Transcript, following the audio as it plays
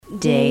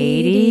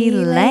Datey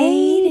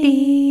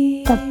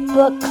Lady. The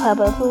book club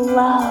of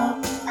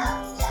love.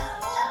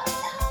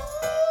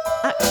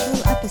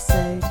 Actual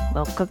episode.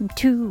 Welcome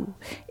to...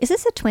 Is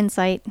this a twin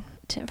site?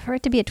 For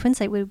it to be a twin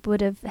site, we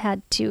would have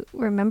had to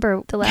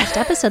remember the last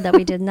episode that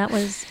we did, and that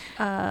was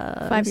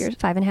 5 years.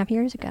 5.5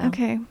 years ago.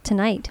 Okay.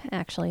 Tonight,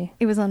 actually.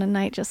 It was on a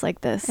night just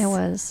like this. It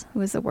was. It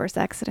was the worst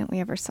accident we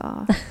ever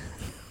saw.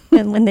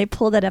 And when they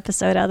pulled that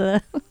episode out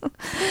of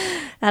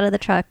the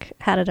truck,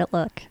 how did it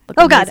look?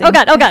 Oh God!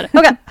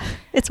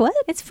 It's what?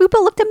 It's Fupa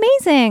looked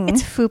amazing.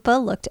 It's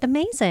Fupa looked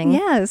amazing.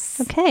 Yes.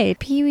 Okay.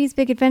 Pee-wee's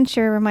Big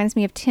Adventure reminds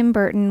me of Tim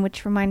Burton,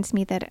 which reminds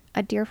me that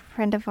a dear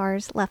friend of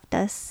ours left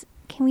us.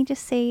 Can we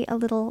just say a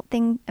little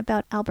thing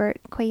about Albert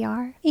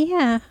Cuellar?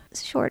 Yeah.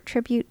 Short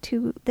tribute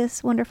to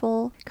this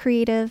wonderful,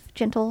 creative,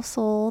 gentle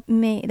soul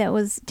that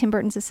was Tim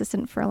Burton's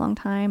assistant for a long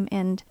time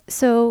and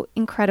so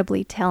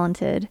incredibly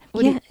talented.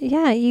 You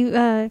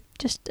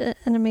just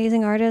an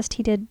amazing artist.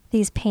 He did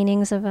these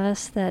paintings of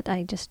us that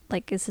I just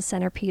like is the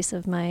centerpiece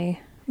of my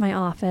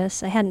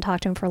office. I hadn't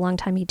talked to him for a long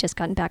time. He'd just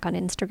gotten back on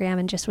Instagram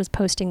and just was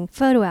posting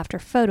photo after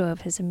photo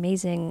of his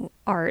amazing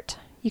art.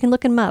 You can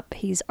look him up.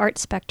 He's Art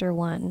Spectre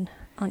 1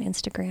 on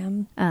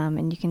Instagram.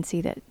 And you can see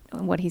that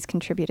what he's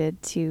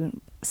contributed to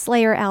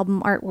Slayer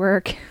album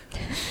artwork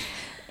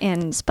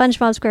and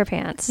SpongeBob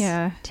SquarePants.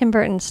 Yeah. Tim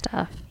Burton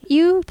stuff.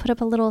 You put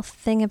up a little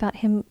thing about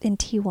him in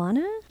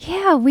Tijuana?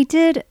 Yeah, we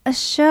did a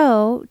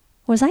show.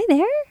 Was I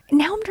there?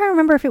 Now I'm trying to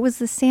remember if it was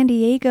the San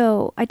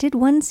Diego. I did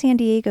one San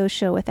Diego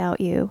show without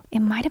you. It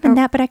might have been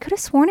that, but I could have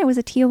sworn it was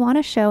a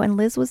Tijuana show and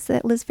Liz was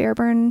that Liz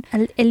Fairburn.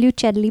 El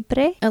Lucha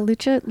Libre? A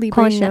Lucha Libre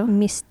Con show.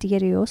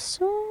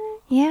 Misterioso?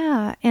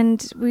 Yeah,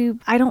 and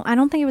I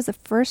don't think it was the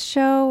first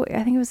show.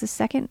 I think it was the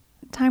second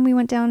time we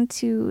went down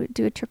to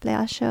do a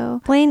AAA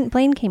show.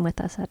 Blaine came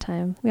with us that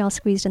time. We all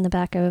squeezed in the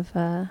back of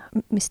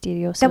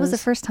Misterioso. That was the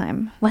first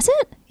time. Was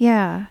it?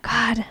 Yeah.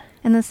 God.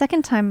 And the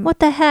second time... What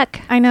the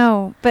heck? I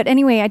know. But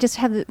anyway, I just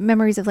have the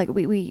memories of like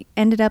we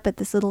ended up at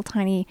this little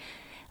tiny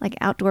like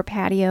outdoor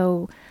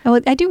patio.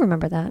 Oh, I do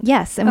remember that.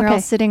 Yes. And we were Okay.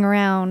 all sitting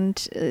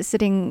around,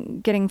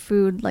 getting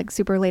food like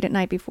super late at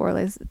night before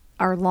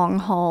our long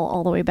haul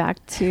all the way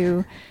back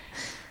to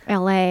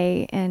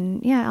LA.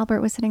 And yeah,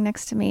 Albert was sitting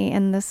next to me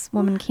and this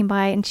woman came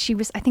by and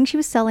I think she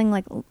was selling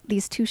like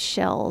these two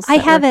shells. I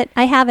have it.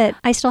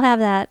 I still have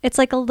that. It's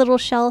like a little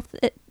shelf.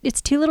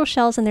 It's two little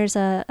shells and there's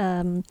a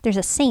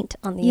saint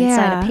on the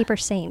inside, a paper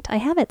saint. I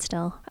have it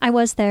still. I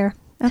was there.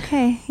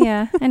 Okay.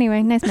 Yeah.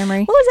 Anyway, nice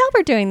memory. What was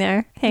Albert doing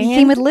there? He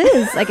came with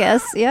Liz, I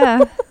guess.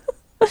 Yeah.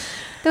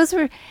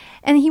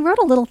 And he wrote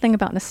a little thing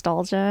about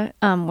nostalgia,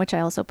 which I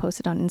also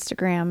posted on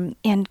Instagram.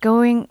 And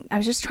I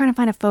was just trying to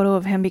find a photo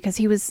of him because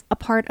he was a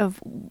part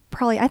of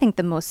probably, I think,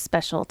 the most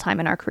special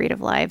time in our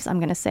creative lives, I'm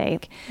going to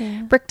say.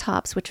 Yeah.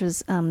 Bricktops, which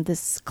was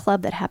this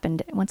club that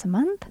happened once a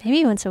month.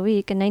 Maybe once a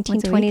week. A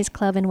 1920s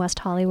club in West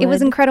Hollywood. It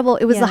was incredible.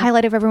 It was the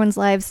highlight of everyone's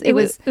lives. It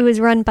was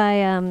run by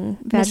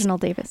Vaginal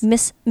Davis.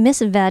 Miss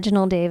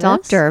Vaginal Davis.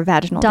 Dr.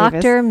 Vaginal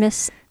Davis. Dr.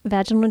 Miss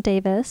Vaginal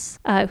Davis,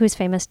 who's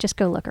famous. Just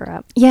go look her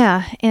up.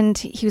 Yeah, and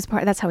he was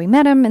that's how we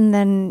met him, and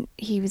then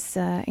he was,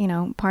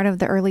 part of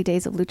the early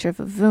days of Lucha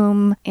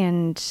Vavoom,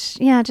 and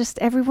yeah, just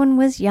everyone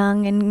was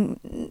young, and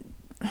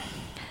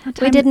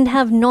we didn't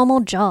have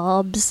normal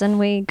jobs, and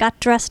we got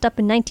dressed up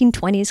in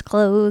 1920s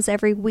clothes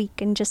every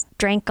week, and just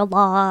drank a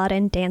lot,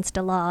 and danced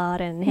a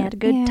lot, and had a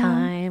good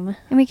time.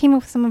 And we came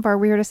up with some of our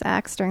weirdest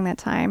acts during that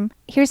time.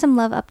 Here's some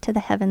love up to the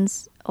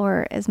heavens,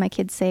 or as my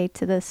kids say,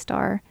 to the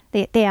star.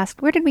 They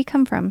asked, where did we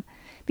come from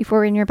before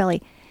we were in your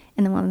belly?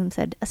 And then one of them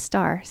said, a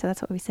star. So that's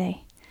what we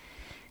say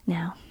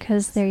now.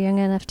 Because they're young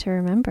enough to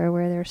remember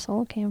where their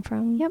soul came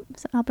from. Yep.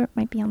 So Albert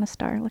might be on a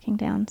star looking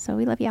down. So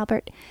we love you,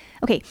 Albert.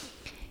 Okay.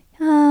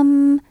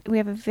 We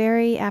have a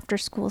very after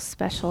school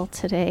special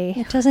today.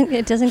 It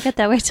doesn't get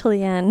that way till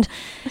the end.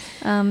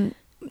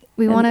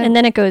 We want to... And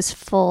then it goes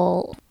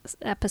full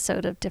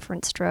episode of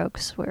Different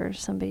Strokes where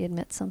somebody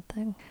admits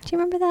something. Do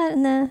you remember that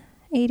in the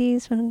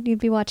 80s when you'd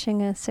be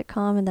watching a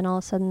sitcom and then all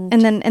of a sudden...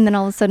 And then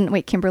all of a sudden,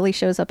 wait, Kimberly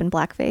shows up in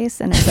blackface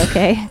and it's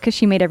okay because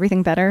she made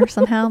everything better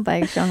somehow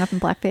by showing up in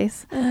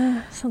blackface.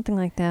 Something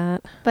like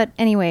that. But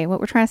anyway, what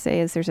we're trying to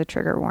say is there's a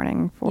trigger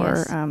warning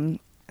for Yes.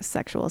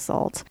 sexual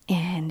assault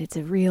and it's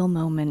a real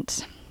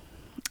moment.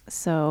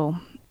 So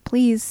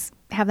please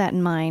have that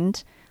in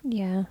mind.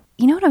 Yeah.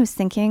 You know what I was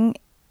thinking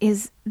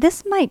is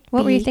this might What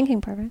be... were you thinking,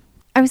 Barbara?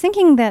 I was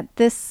thinking that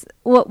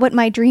what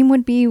my dream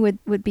would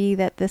be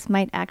that this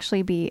might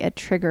actually be a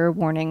trigger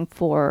warning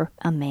for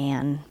a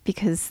man,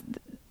 because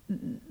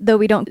though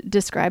we don't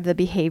describe the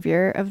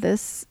behavior of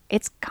this,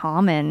 it's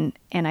common.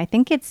 And I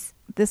think it's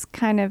this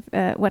kind of,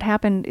 what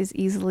happened is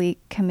easily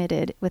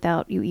committed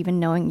without you even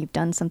knowing you've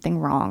done something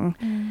wrong.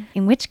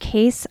 In which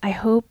case, I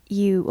hope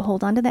you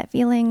hold on to that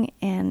feeling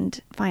and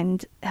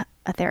find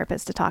a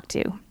therapist to talk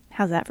to.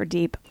 How's that for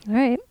deep? All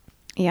right.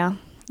 Yeah.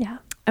 Yeah.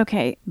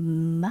 Okay.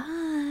 Bye.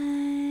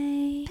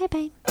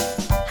 Bye-bye.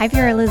 Hi,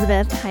 Vera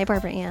Elizabeth. Hi,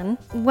 Barbara Ann.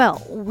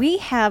 Well, we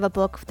have a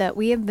book that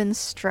we have been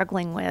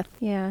struggling with.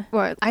 Yeah.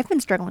 Well, I've been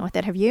struggling with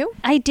it. Have you?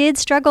 I did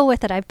struggle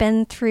with it. I've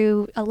been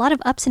through a lot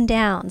of ups and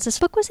downs. This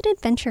book was an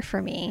adventure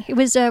for me. It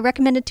was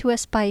recommended to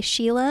us by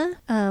Sheila,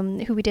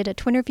 who we did a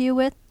twin review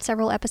with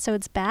several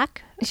episodes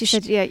back. She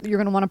said, yeah, you're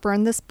going to want to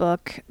burn this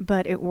book,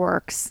 but it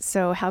works.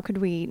 So how could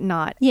we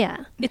not?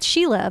 Yeah. It's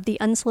Sheila of the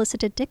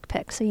Unsolicited Dick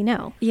Pic, so you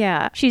know.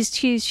 Yeah.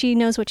 She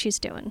knows what she's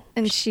doing.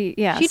 And she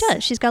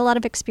does. She's got a lot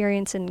of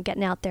experience in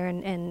getting out there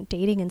and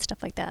dating and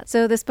stuff like that.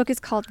 So this book is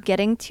called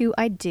Getting to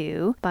I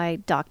Do by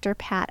Dr.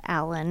 Pat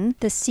Allen.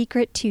 The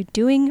Secret to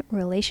Doing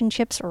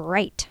Relationships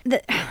Right.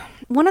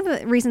 One of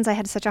the reasons I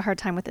had such a hard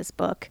time with this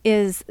book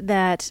is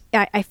that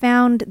I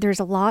found there's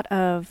a lot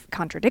of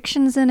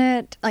contradictions in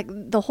it. Like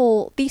the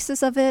whole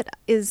thesis of it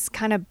is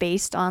kind of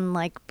based on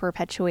like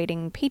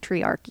perpetuating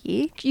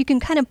patriarchy. You can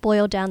kind of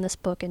boil down this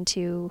book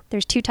into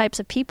there's two types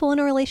of people in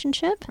a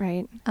relationship.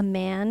 Right. A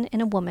man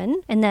and a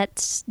woman. And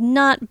that's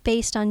not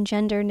based on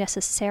gender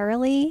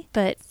necessarily,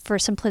 but for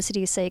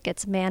simplicity's sake,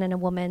 it's a man and a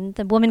woman.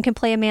 The woman can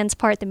play a man's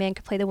part, the man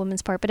can play the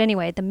woman's part. But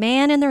anyway, the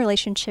man in the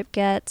relationship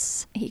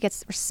gets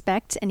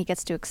respect and he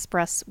gets to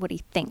express what he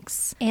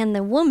thinks. And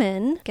the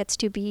woman gets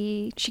to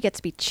be... She gets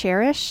to be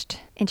cherished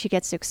and she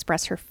gets to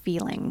express her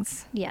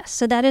feelings. Yes.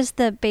 So that is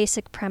the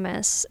basic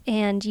premise.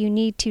 And you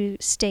need to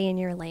stay in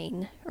your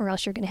lane or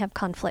else you're going to have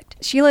conflict.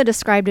 Sheila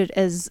described it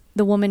as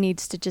the woman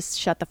needs to just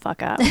shut the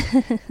fuck up.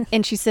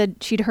 And she said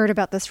she'd heard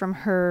about this from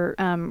her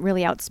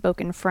really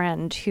outspoken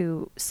friend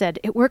who said,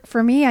 it worked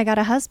for me. I got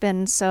a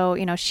husband. So,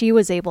 she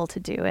was able to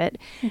do it.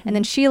 Mm-hmm. And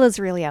then Sheila's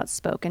really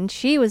outspoken.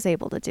 She was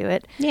able to do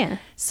it. Yeah.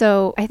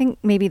 So I think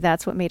maybe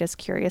that's what made us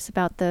curious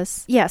about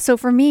this. Yeah. So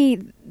for me,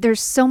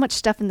 there's so much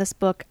stuff in this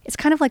book. It's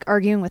kind of like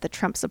arguing with a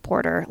Trump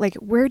supporter. Like,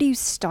 where do you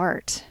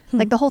start?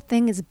 Like, the whole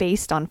thing is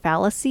based on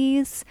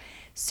fallacies.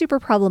 Super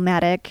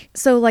problematic.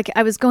 So like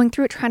I was going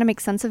through it trying to make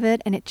sense of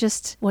it and it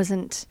just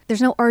wasn't,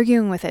 there's no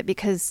arguing with it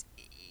because,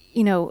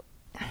 what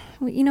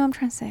I'm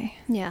trying to say.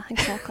 Yeah,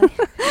 exactly.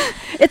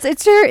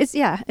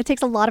 It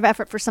takes a lot of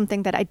effort for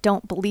something that I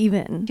don't believe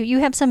in. You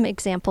have some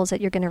examples that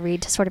you're going to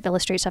read to sort of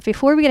illustrate stuff.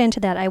 Before we get into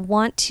that, I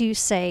want to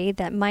say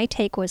that my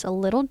take was a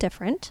little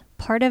different.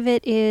 Part of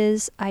it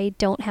is I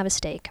don't have a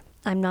stake.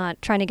 I'm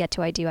not trying to get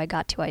to I do. I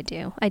got to I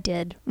do. I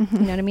did. Mm-hmm.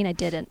 You know what I mean? I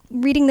didn't.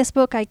 Reading this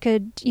book, I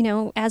could,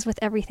 as with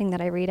everything that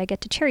I read, I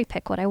get to cherry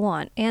pick what I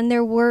want. And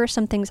there were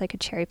some things I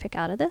could cherry pick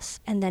out of this.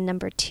 And then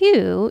number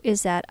two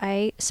is that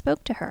I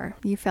spoke to her.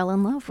 You fell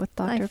in love with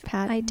Dr.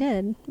 Pat. I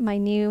did.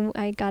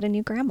 I got a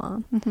new grandma.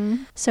 Mm-hmm.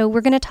 So we're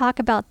going to talk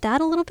about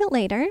that a little bit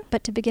later.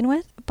 But to begin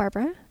with,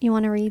 Barbara, you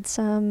want to read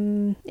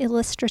some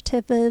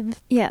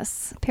illustrative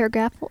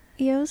paragraph?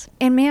 EOs?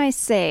 And may I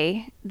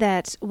say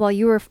that while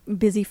you were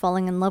busy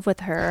falling in love with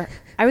her,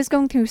 I was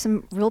going through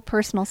some real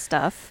personal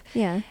stuff.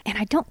 Yeah. And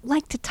I don't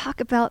like to talk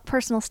about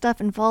personal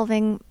stuff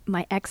involving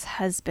my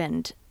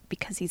ex-husband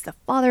because he's the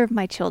father of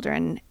my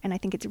children, and I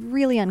think it's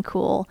really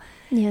uncool.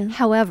 Yeah.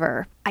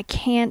 However, I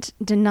can't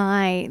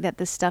deny that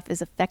this stuff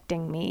is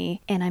affecting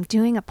me, and I'm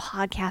doing a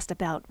podcast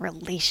about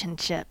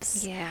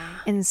relationships. Yeah.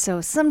 And so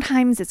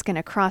sometimes it's going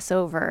to cross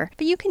over.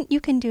 But you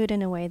can do it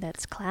in a way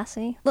that's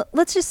classy.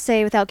 Let's just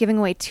say, without giving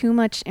away too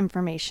much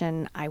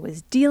information, I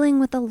was dealing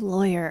with a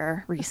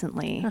lawyer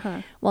recently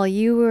while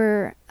you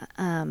were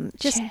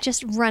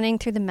just running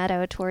through the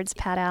meadow towards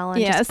Pat Allen.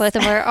 Yes. Just both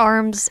of our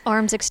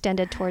arms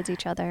extended towards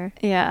each other.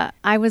 Yeah.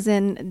 I was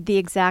in the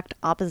exact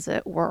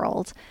opposite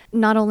world.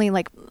 Not only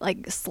like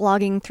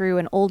slogging through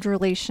an old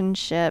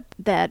relationship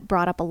that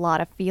brought up a lot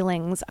of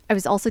feelings, I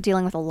was also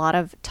dealing with a lot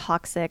of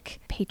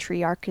toxic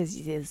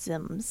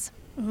patriarchisms.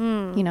 You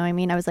know what I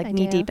mean? I was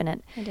knee deep in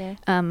it. I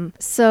do.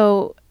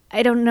 So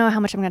I don't know how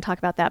much I'm going to talk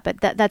about that, but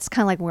that's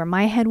kind of like where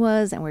my head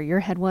was and where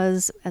your head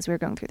was as we were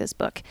going through this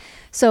book.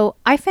 So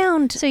I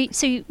found... So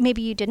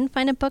maybe you didn't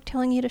find a book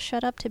telling you to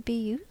shut up to be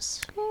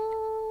useful?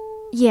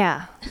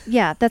 Yeah,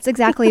 that's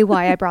exactly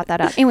why I brought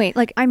that up. Anyway,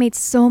 I made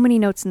so many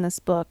notes in this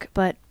book,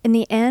 but in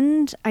the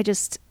end, I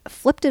just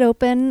flipped it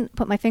open,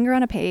 put my finger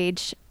on a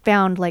page,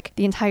 found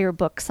the entire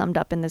book summed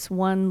up in this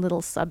one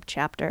little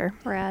sub-chapter.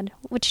 Rad.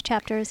 Which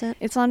chapter is it?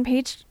 It's on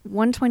page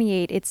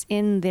 128. It's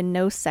in the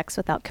No Sex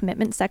Without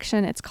Commitment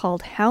section. It's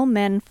called How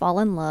Men Fall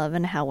in Love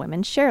and How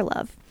Women Share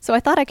Love. So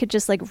I thought I could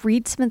just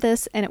read some of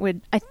this,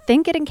 and I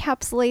think it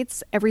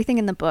encapsulates everything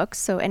in the book.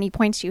 So any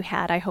points you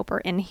had, I hope are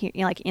in here,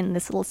 in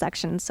this little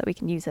section, so we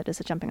can use it as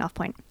a jumping off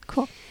point.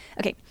 Cool.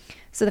 Okay.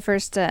 So the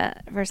first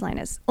line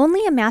is,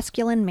 only a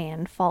masculine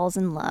man falls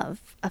in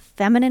love. A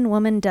feminine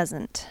woman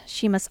doesn't.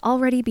 She must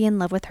already be in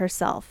love with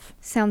herself.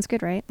 Sounds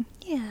good, right?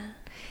 Yeah.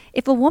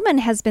 If a woman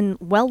has been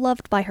well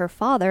loved by her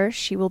father,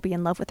 she will be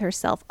in love with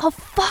herself. Oh,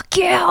 fuck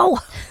you!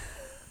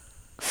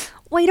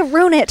 Way to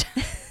ruin it.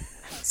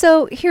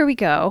 So here we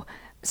go.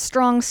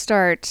 Strong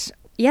start.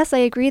 Yes, I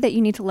agree that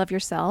you need to love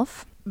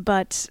yourself,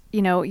 but,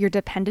 you're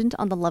dependent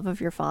on the love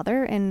of your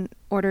father in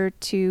order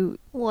to...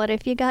 What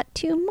if you got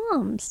two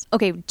moms?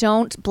 Okay,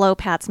 don't blow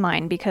Pat's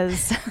mind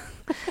because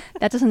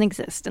that doesn't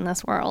exist in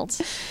this world.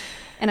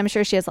 And I'm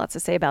sure she has lots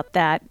to say about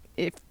that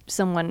if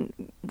someone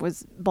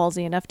was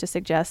ballsy enough to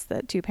suggest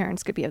that two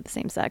parents could be of the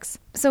same sex.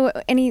 So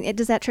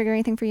does that trigger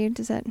anything for you?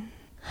 Does that...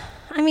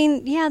 I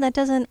mean, yeah, that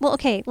doesn't... Well,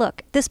 okay,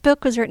 look, this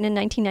book was written in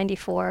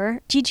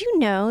 1994. Did you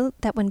know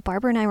that when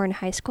Barbara and I were in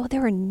high school,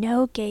 there were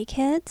no gay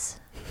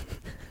kids?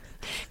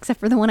 Except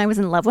for the one I was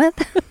in love with?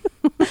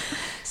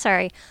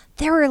 Sorry.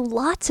 There were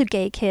lots of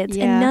gay kids,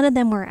 Yeah. and none of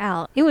them were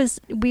out. It was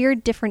a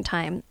weird, different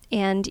time.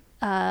 And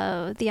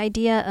the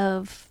idea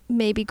of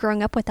maybe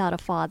growing up without a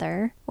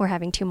father, or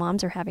having two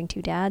moms, or having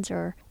two dads,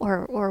 or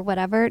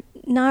whatever,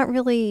 not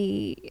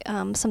really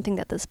something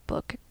that this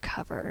book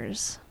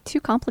covers.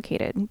 Too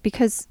complicated,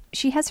 because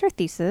she has her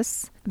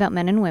thesis about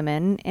men and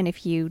women, and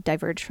if you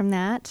diverge from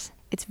that,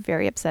 it's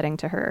very upsetting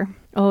to her.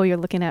 Oh, you're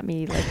looking at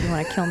me like you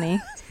want to kill me.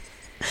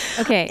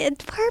 Okay.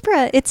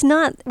 Barbara, it's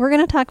not... We're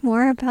going to talk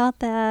more about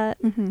that.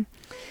 Mm-hmm.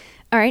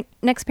 All right,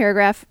 next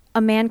paragraph.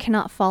 A man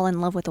cannot fall in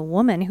love with a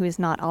woman who is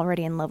not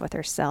already in love with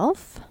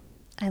herself.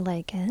 I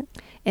like it.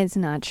 It's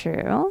not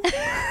true.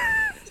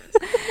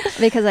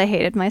 Because I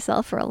hated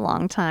myself for a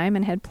long time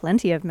and had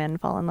plenty of men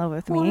fall in love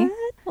with me.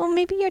 What? Well,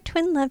 maybe your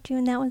twin loved you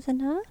and that was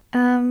enough.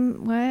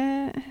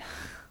 What?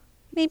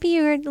 Maybe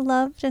you were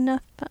loved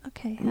enough, but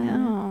okay.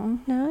 No.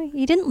 No?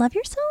 You didn't love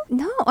yourself?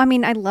 No, I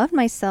mean, I loved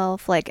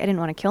myself. Like, I didn't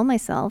want to kill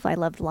myself. I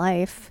loved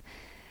life.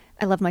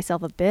 I loved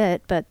myself a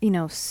bit, but,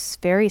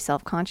 very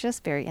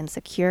self-conscious, very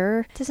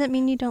insecure. Does that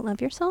mean you don't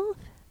love yourself?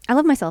 I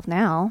love myself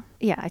now.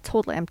 Yeah,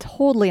 I'm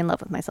totally in love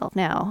with myself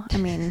now. I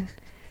mean,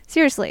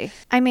 seriously,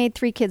 I made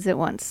 3 kids at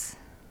once.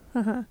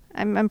 Uh-huh.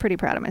 I'm pretty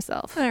proud of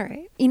myself. All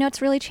right. You know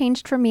what's really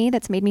changed for me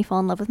that's made me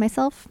fall in love with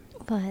myself?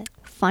 What?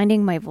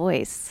 Finding my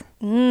voice.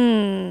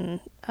 Oh.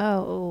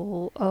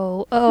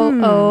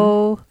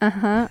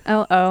 Uh-huh.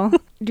 Oh.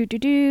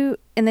 Do.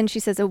 And then she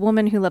says, a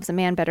woman who loves a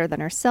man better than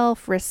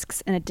herself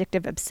risks an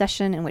addictive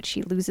obsession in which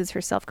she loses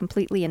herself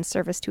completely in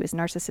service to his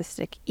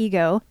narcissistic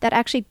ego. That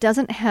actually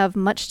doesn't have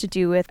much to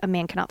do with a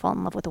man cannot fall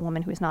in love with a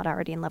woman who is not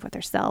already in love with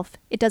herself.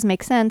 It does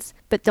make sense,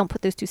 but don't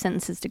put those two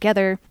sentences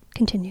together.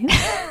 Continue.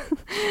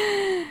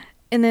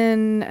 And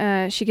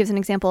then she gives an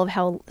example of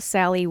how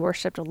Sally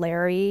worshipped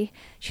Larry.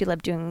 She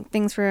loved doing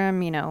things for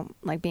him,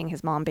 like being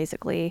his mom,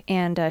 basically.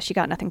 And she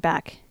got nothing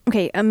back.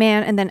 Okay, a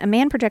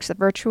man projects a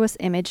virtuous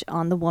image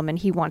on the woman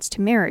he wants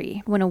to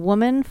marry. When a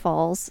woman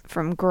falls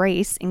from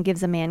grace and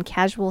gives a man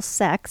casual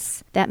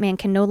sex, that man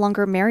can no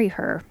longer marry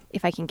her.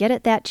 If I can get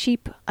it that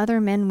cheap,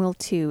 other men will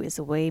too, is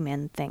the way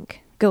men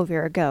think. Go,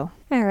 Vera, go.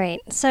 All right.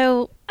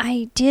 So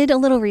I did a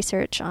little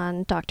research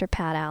on Dr.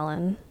 Pat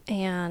Allen,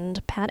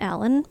 and Pat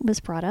Allen was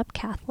brought up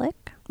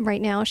Catholic.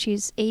 Right now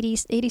she's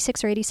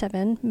 86 or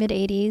 87,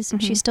 mid-80s. Mm-hmm.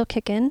 She's still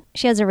kicking.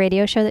 She has a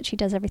radio show that she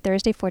does every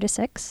Thursday, 4 to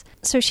 6.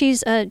 So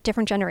she's a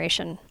different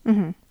generation,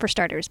 for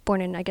starters, born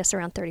in, I guess,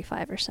 around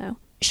 35 or so.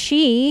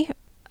 She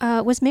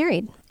was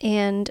married,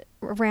 and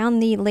around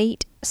the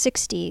late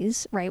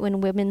 60s, right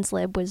when women's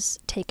lib was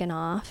taken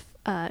off,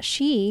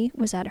 she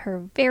was at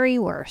her very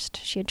worst.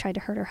 She had tried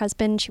to hurt her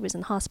husband. She was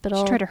in the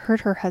hospital. She tried to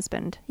hurt her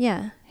husband.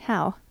 Yeah.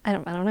 How? I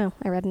don't know.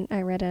 I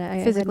read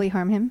it. Physically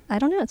harm him? I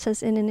don't know. It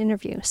says in an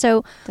interview.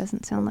 So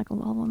doesn't sound like a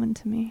well woman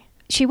to me.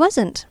 She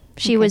wasn't.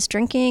 She was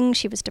drinking.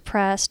 She was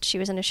depressed. She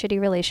was in a shitty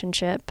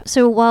relationship.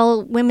 So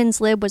while women's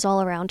lib was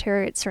all around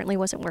her, it certainly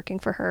wasn't working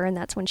for her. And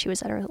that's when she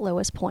was at her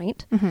lowest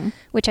point,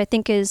 which I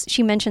think is,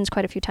 she mentions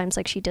quite a few times,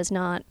 like she does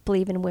not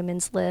believe in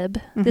women's lib.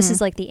 This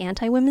is like the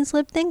anti-women's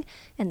lib thing.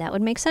 And that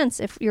would make sense.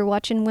 If you're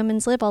watching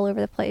women's lib all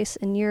over the place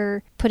and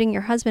you're putting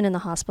your husband in the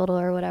hospital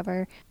or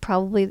whatever,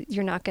 probably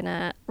you're not going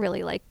to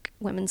really like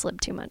women's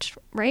lib too much,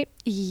 right?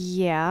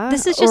 Yeah.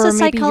 This is just a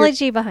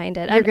psychology behind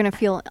it. You're going to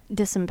feel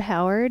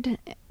disempowered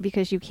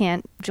because you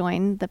can't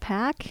join the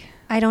pack?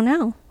 I don't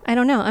know.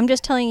 I'm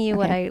just telling you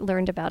what I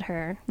learned about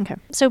her. Okay.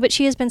 So, but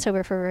she has been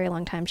sober for a very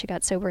long time. She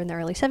got sober in the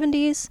early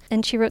 70s,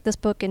 and she wrote this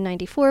book in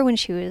 94 when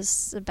she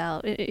was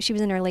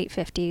in her late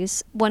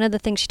 50s. One of the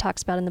things she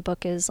talks about in the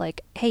book is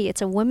like, hey,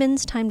 it's a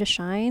woman's time to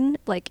shine,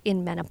 like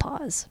in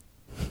menopause.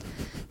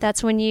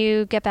 That's when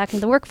you get back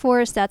into the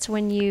workforce. That's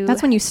when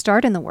you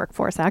start in the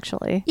workforce,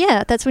 actually.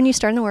 Yeah, that's when you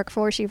start in the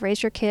workforce. You've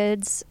raised your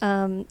kids.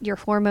 Your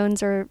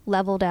hormones are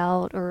leveled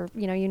out, or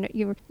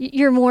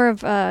you're more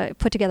of a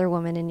put together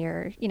woman in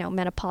your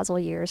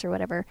menopausal years or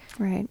whatever.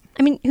 Right.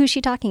 I mean, who's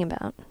she talking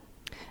about?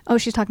 Oh,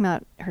 she's talking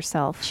about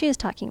herself. She is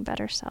talking about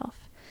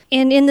herself.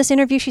 And in this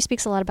interview, she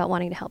speaks a lot about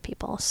wanting to help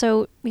people.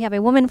 So we have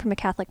a woman from a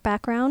Catholic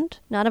background,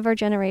 not of our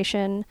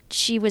generation.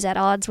 She was at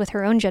odds with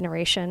her own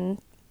generation,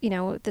 the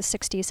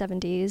 60s,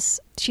 70s.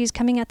 She's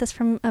coming at this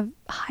from a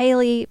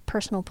highly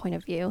personal point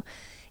of view.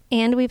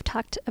 And we've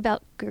talked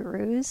about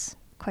gurus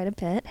quite a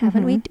bit,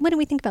 haven't we? What do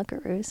we think about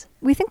gurus?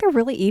 We think they're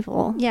really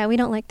evil. Yeah, we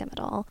don't like them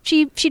at all.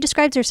 She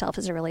describes herself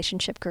as a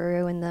relationship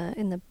guru in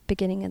the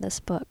beginning of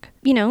this book.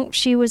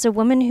 She was a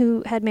woman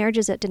who had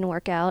marriages that didn't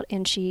work out,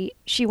 and she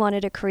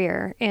wanted a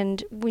career.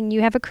 And when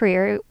you have a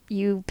career,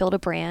 you build a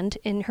brand,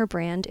 and her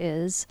brand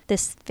is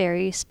this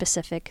very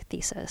specific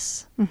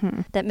thesis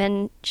that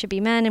men should be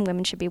men and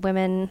women should be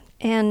women.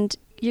 And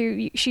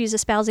she's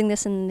espousing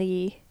this in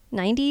the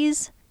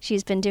 90s.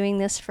 She's been doing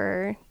this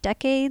for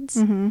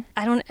decades.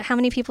 How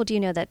many people do you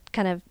know that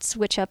kind of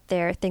switch up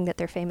their thing that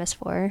they're famous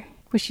for?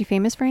 Was she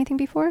famous for anything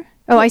before?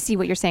 Oh, I see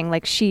what you're saying.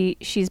 Like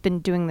she's been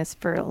doing this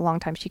for a long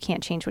time. She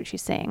can't change what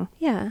she's saying.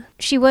 Yeah.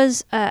 She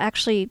was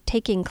actually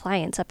taking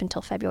clients up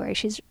until February.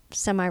 She's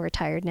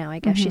semi-retired now, I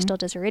guess. She still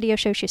does a radio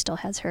show. She still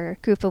has her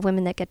group of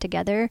women that get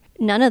together.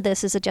 None of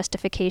this is a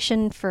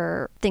justification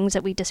for things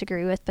that we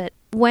disagree with, but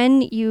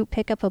when you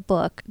pick up a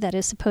book that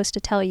is supposed to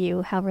tell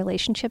you how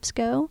relationships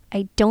go,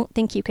 I don't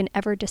think you can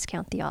ever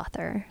discount the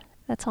author.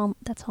 That's all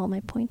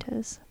my point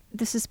is.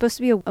 This is supposed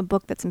to be a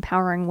book that's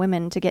empowering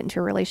women to get into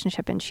a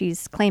relationship, and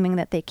she's claiming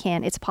that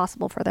it's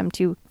possible for them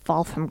to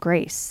fall from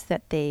grace,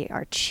 that they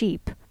are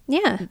cheap.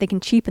 Yeah. They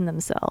can cheapen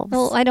themselves.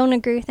 Well, I don't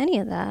agree with any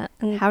of that.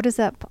 And how does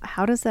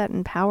that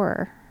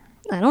empower?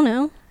 I don't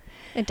know.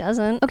 It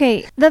doesn't.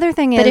 Okay, the other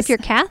thing is... But if you're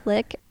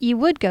Catholic, you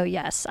would go,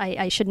 yes,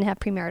 I shouldn't have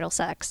premarital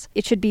sex.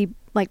 It should be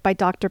like by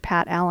Dr.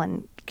 Pat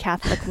Allen,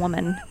 Catholic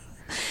woman.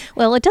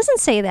 Well, it doesn't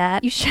say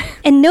that.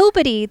 And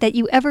nobody that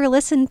you ever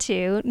listen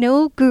to,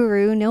 no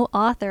guru, no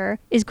author,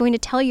 is going to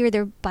tell you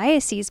their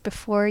biases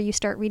before you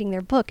start reading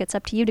their book. It's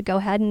up to you to go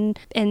ahead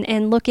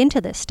and look into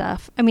this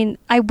stuff. I mean,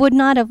 I would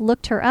not have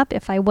looked her up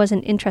if I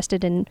wasn't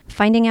interested in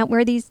finding out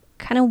where these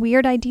kind of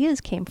weird ideas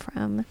came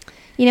from.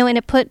 And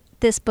it put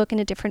this book in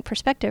a different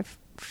perspective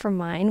from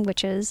mine,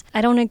 which is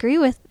I don't agree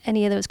with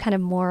any of those kind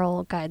of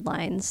moral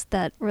guidelines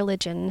that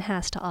religion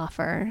has to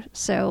offer.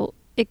 So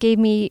it gave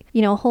me,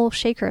 a whole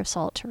shaker of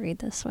salt to read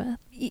this with.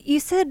 You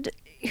said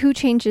who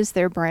changes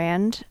their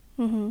brand?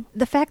 Mm-hmm.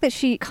 The fact that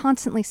she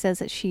constantly says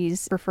that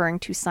she's referring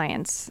to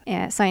science,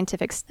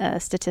 scientific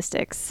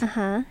statistics.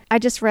 Uh-huh. I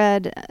just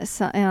read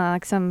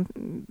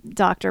some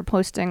doctor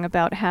posting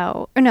about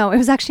how... No, it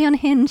was actually on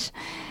Hinge.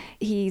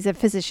 He's a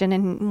physician,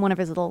 and one of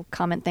his little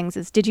comment things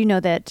is, did you know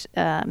that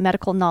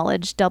medical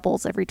knowledge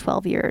doubles every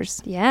 12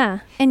 years? Yeah.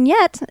 And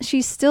yet,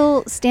 she's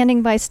still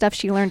standing by stuff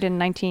she learned in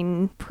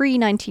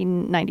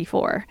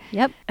pre-1994.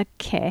 Yep.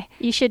 Okay.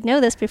 You should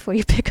know this before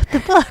you pick up the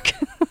book.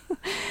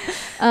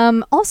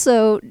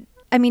 Also,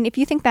 I mean, if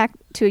you think back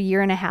to a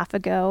year and a half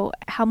ago,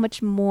 how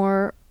much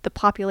more the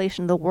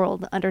population of the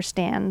world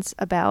understands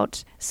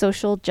about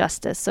social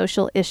justice,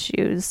 social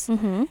issues,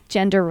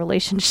 gender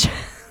relationships.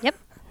 Yep.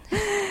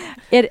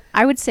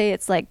 I would say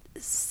it's like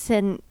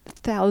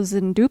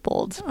 10,000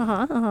 dupled.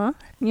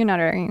 You're not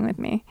arguing with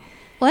me.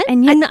 What?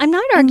 And yet, I'm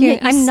not arguing.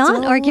 I'm not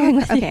still arguing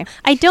with okay. you.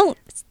 I don't.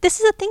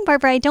 This is the thing,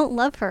 Barbara. I don't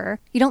love her.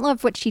 You don't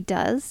love what she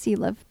does. You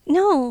love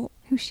No.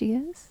 who she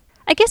is.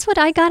 I guess what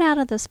I got out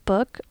of this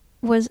book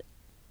was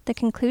the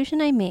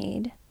conclusion I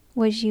made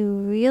was you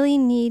really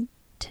need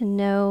to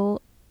know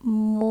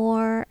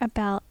more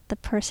about the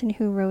person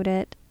who wrote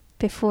it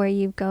before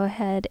you go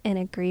ahead and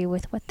agree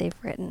with what they've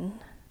written.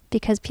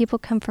 Because people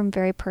come from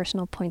very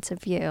personal points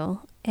of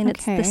view. And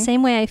it's the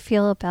same way I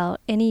feel about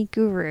any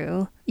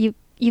guru.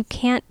 You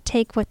can't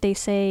take what they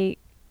say.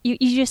 You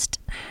just...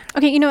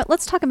 Okay, you know what?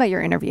 Let's talk about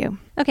your interview.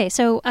 Okay,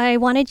 so I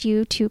wanted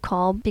you to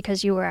call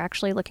because you were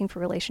actually looking for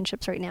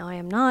relationships right now. I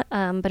am not,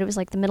 but it was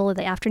like the middle of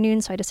the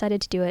afternoon, so I decided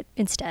to do it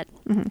instead.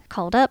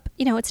 Called up.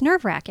 It's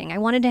nerve-wracking. I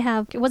wanted to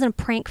have... It wasn't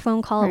a prank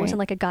phone call. Right. It wasn't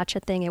like a gotcha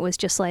thing. It was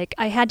just like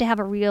I had to have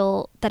a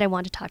real that I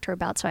wanted to talk to her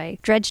about. So I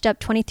dredged up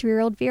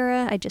 23-year-old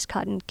Vera. I'd just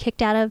gotten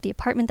kicked out of the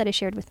apartment that I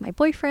shared with my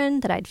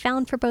boyfriend that I'd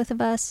found for both of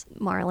us.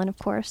 Marlon, of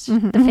course.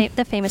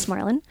 The famous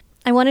Marlon.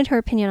 I wanted her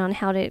opinion on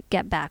how to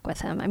get back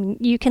with him. I mean,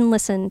 you can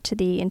listen to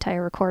the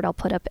entire record. I'll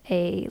put up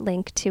a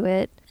link to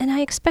it. And I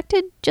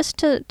expected just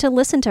to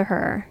listen to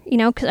her,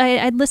 because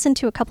I'd listened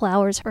to a couple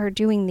hours of her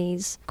doing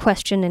these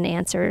question and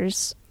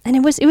answers. And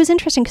it was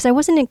interesting because I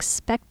wasn't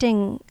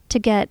expecting to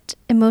get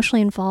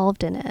emotionally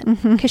involved in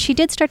it. Because she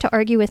did start to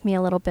argue with me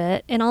a little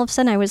bit. And all of a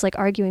sudden I was like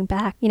arguing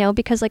back,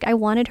 because like I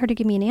wanted her to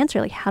give me an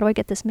answer. Like, how do I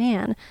get this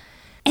man?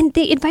 And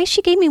the advice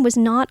she gave me was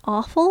not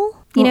awful.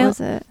 What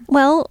was it?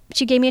 Well,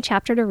 she gave me a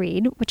chapter to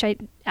read, which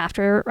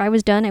after I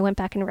was done, I went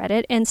back and read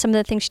it. And some of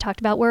the things she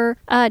talked about were,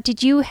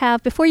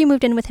 before you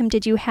moved in with him,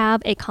 did you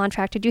have a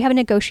contract? Did you have a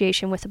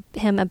negotiation with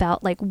him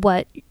about like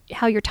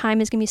how your time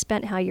is going to be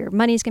spent, how your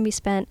money is going to be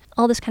spent,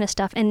 all this kind of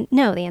stuff? And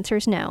no, the answer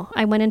is no.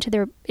 I went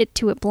into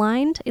it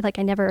blind. Like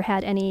I never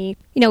had any,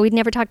 we'd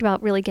never talked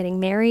about really getting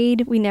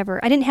married.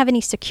 I didn't have any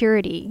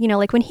security.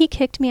 Like when he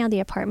kicked me out of the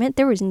apartment,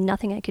 there was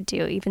nothing I could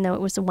do, even though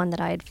it was the one that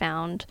I had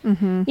found.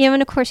 And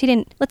of course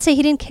let's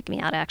say he didn't kick me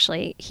out,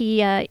 actually.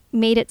 He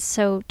made it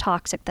so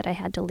toxic that I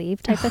had to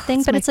leave type of thing.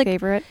 That's but my it's like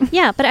favorite.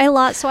 Yeah, but I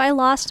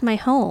lost my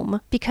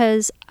home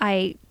because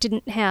I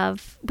didn't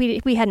have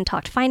we hadn't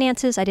talked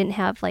finances. I didn't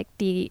have like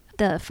the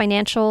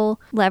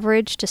financial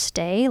leverage to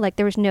stay. Like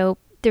there was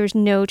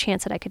no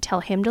chance that I could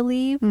tell him to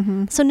leave.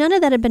 So none of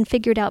that had been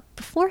figured out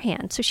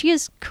beforehand. So she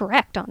is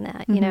correct on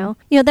that,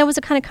 that was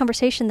a kind of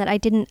conversation that I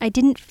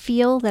didn't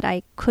feel that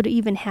I could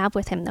even have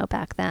with him though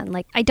back then.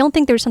 Like I don't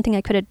think there was something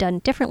I could have done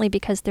differently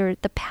because the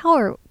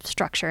power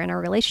structure in our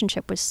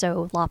relationship was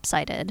so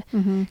lopsided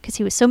because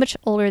he was so much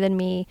older than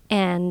me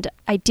and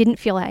I didn't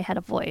feel I had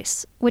a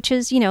voice, which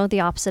is, the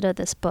opposite of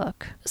this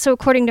book. So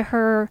according to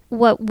her,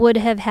 what would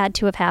have had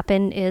to have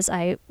happened is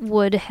I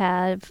would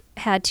have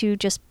had to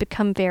just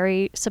become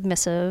very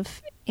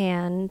submissive.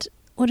 And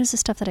what is the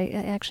stuff that I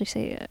actually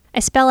say? I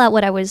spell out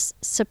what I was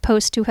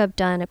supposed to have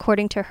done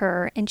according to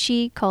her, and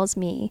she calls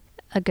me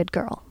a good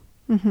girl.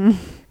 Mm-hmm.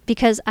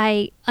 Because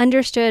I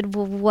understood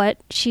what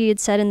she had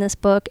said in this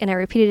book, and I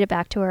repeated it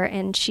back to her,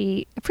 and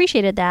she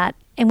appreciated that.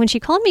 And when she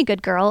called me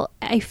good girl,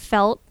 I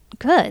felt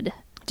good.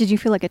 Did you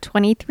feel like a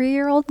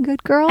 23-year-old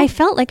good girl? I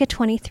felt like a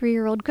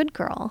 23-year-old good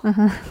girl.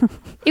 Uh-huh.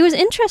 It was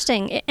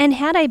interesting. And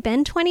had I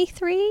been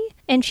 23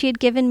 and she had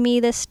given me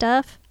this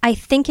stuff, I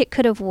think it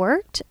could have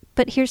worked.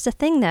 But here's the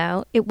thing,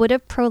 though. It would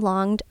have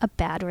prolonged a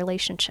bad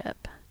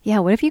relationship. Yeah,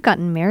 what if you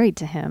gotten married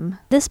to him?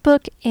 This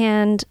book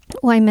and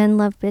Why Men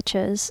Love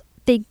Bitches,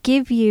 they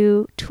give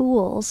you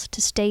tools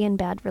to stay in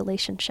bad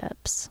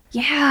relationships.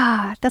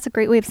 Yeah, that's a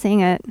great way of saying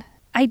it.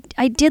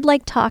 I did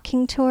like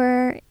talking to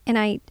her, and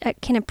I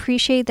can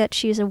appreciate that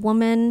she's a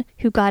woman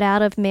who got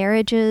out of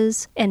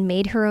marriages and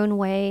made her own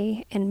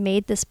way and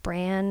made this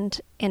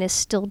brand and is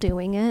still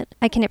doing it.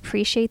 I can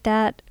appreciate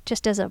that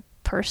just as a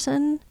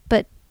person,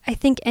 but I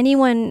think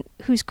anyone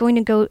who's going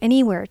to go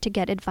anywhere to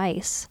get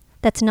advice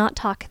that's not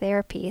talk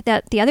therapy,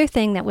 that the other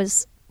thing that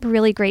was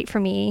really great for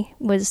me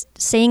was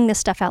saying this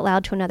stuff out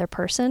loud to another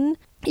person,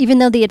 even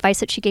though the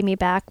advice that she gave me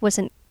back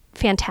wasn't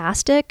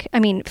fantastic.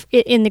 I mean,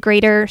 in the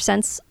greater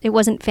sense, it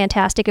wasn't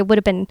fantastic. It would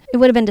have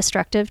been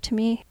destructive to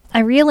me. I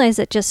realized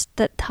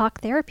that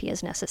talk therapy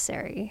is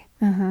necessary.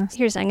 Uh-huh.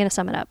 I'm going to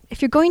sum it up.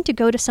 If you're going to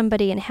go to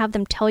somebody and have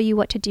them tell you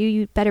what to do,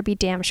 you better be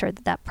damn sure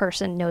that that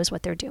person knows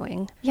what they're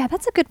doing. Yeah,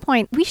 that's a good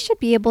point. We should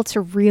be able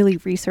to really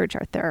research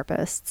our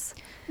therapists.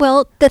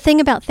 Well, the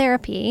thing about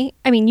therapy,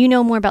 I mean, you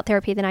know more about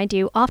therapy than I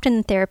do. Often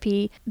in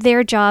therapy,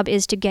 their job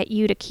is to get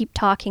you to keep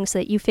talking so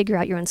that you figure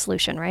out your own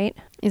solution, right?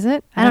 Is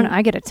it? I don't know.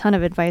 I get a ton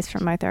of advice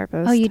from my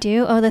therapist. Oh, you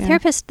do? Oh, the Yeah.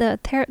 therapist, the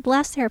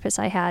last therapist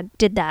I had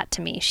did that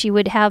to me. She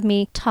would have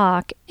me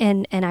talk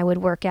and I would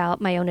work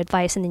out my own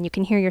advice, and then you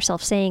can hear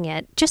yourself saying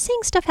it. Just saying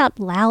stuff out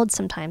loud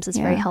sometimes is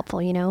very Yeah.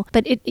 helpful, you know?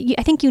 But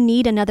I think you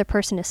need another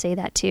person to say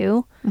that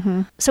too.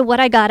 Mm-hmm. So what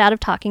I got out of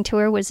talking to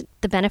her was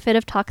the benefit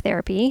of talk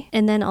therapy,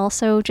 and then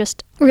also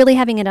just really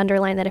having it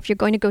underlined that if you're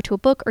going to go to a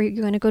book or you're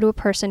going to go to a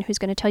person who's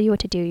going to tell you what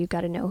to do, you've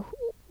got to know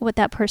what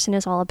that person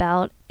is all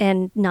about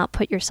and not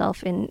put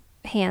yourself in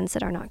hands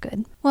that are not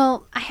good.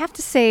 Well, I have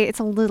to say it's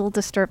a little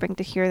disturbing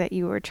to hear that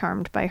you were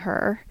charmed by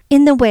her.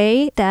 In the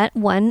way that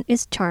one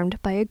is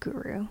charmed by a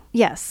guru.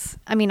 Yes.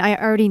 I mean, I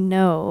already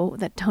know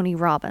that Tony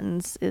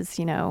Robbins is,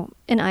 An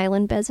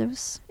island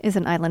Bezos. is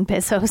an island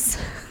Bezos.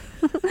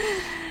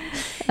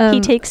 He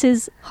takes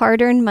his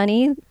hard-earned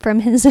money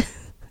from his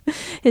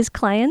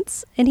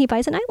clients and he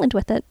buys an island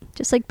with it.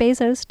 Just like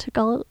Bezos took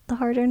all the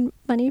hard-earned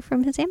money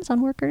from his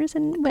Amazon workers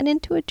and went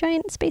into a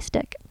giant space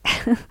stick.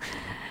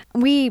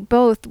 We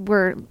both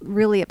were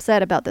really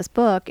upset about this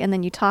book, and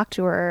then you talk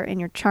to her and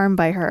you're charmed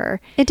by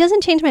her. It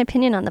doesn't change my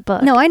opinion on the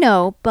book. No, I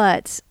know,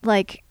 but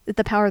like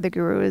the power of the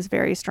guru is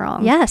very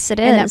strong. Yes, it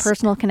And that is.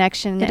 personal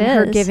connection It and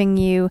her is. giving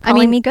you,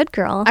 Calling me good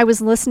girl. I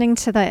listened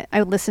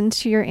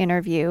to your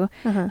interview.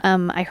 Uh-huh.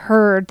 I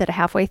heard that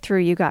halfway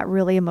through you got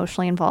really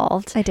emotionally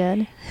involved. I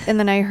did.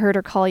 And then I heard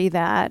her call you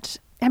that.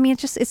 I mean,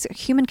 it's a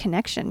human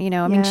connection,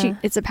 I mean, Yeah.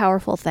 it's a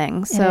powerful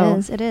thing. So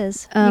It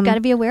is. You got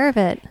to be aware of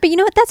it. But you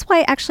know what? That's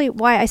why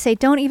I say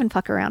don't even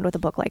fuck around with a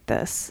book like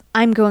this.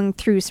 I'm going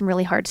through some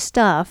really hard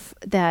stuff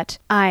that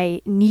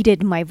I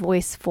needed my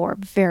voice for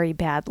very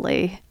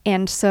badly.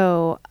 And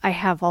so I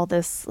have all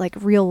this like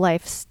real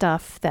life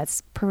stuff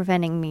that's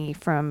preventing me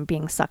from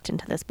being sucked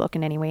into this book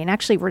in any way and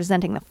actually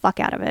resenting the fuck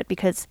out of it,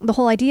 because the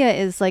whole idea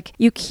is like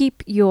you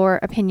keep your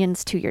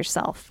opinions to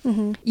yourself.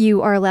 Mm-hmm.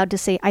 You are allowed to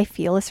say, I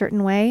feel a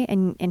certain way,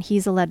 and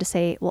he's allowed to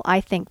say, well, I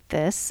think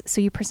this.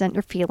 So you present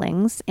your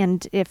feelings.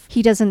 And if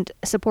he doesn't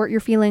support your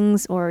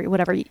feelings or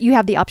whatever, you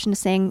have the option of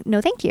saying,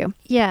 no, thank you.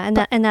 Yeah,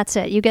 and that's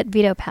it. You get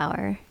veto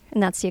power,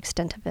 and that's the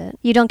extent of it.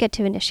 You don't get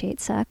to initiate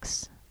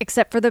sex.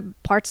 Except for the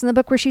parts in the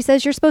book where she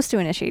says you're supposed to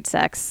initiate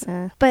sex.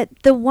 Uh. But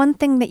the one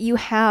thing that you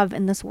have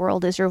in this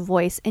world is your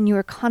voice, and you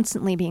are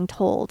constantly being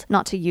told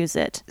not to use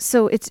it.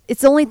 So it's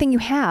the only thing you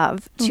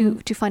have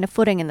to find a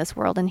footing in this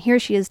world. And here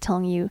she is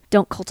telling you,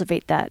 don't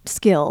cultivate that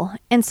skill.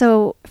 And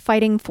so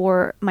fighting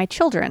for my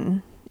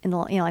children in the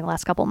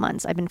last couple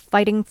months, I've been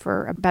fighting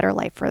for a better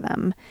life for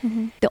them.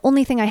 Mm-hmm. The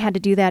only thing I had to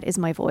do that is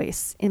my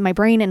voice, in my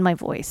brain and my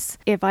voice.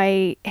 If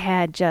I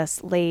had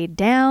just laid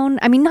down,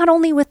 I mean, not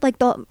only with like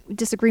the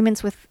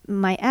disagreements with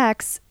my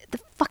ex, the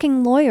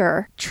fucking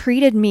lawyer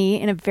treated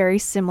me in a very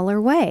similar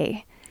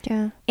way.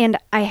 Yeah. And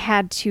I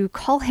had to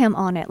call him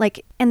on it.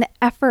 And the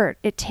effort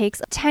it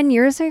takes 10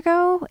 years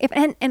ago,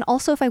 and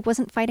also if I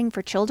wasn't fighting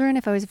for children,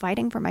 if I was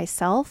fighting for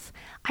myself,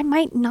 I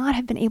might not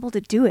have been able to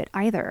do it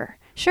either.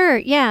 Sure,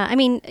 yeah. I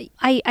mean,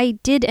 I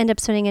did end up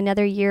spending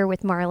another year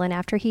with Marlon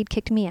after he'd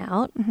kicked me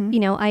out.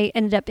 Mm-hmm. I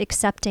ended up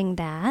accepting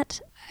that.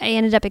 I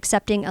ended up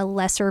accepting a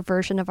lesser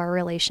version of our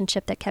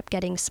relationship that kept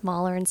getting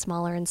smaller and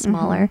smaller and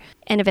smaller.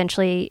 Mm-hmm. And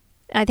eventually,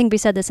 I think we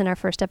said this in our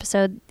first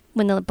episode,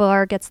 when the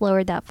bar gets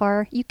lowered that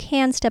far, you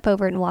can step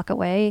over it and walk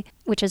away,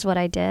 which is what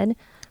I did.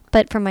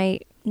 But for my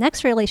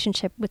next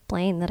relationship with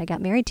Blaine that I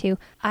got married to,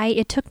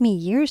 it took me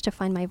years to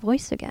find my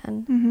voice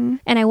again. Mm-hmm.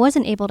 And I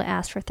wasn't able to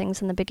ask for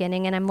things in the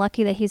beginning, and I'm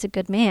lucky that he's a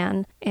good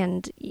man.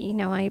 And, you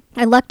know, I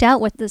lucked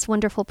out with this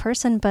wonderful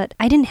person, but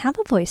I didn't have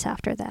a voice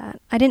after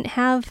that. I didn't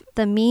have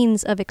the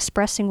means of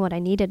expressing what I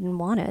needed and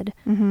wanted.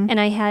 Mm-hmm. And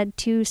I had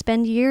to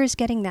spend years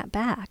getting that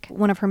back.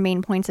 One of her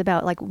main points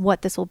about like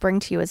what this will bring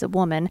to you as a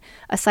woman,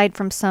 aside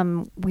from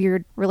some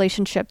weird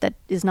relationship that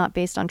is not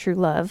based on true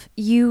love,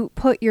 you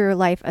put your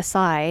life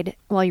aside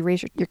while you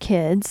raise your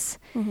kids.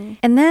 Mm-hmm.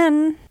 And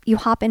then you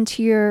hop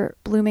into your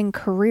blooming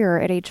career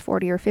at age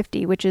 40 or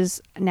 50, which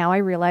is now I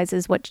realize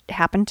is what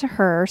happened to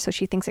her. So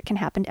she thinks it can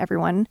happen to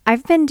everyone.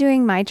 I've been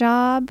doing my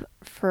job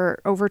for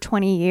over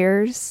 20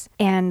 years.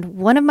 And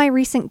one of my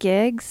recent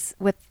gigs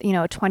with,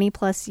 20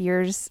 plus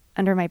years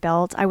under my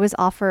belt, I was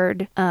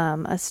offered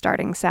a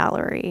starting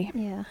salary.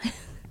 Yeah.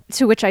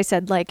 To which I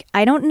said, like,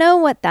 I don't know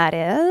what that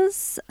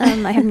is.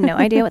 I have no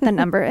idea what the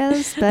number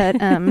is, but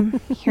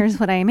here's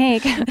what I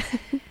make.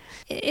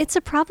 It's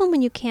a problem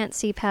when you can't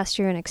see past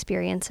your own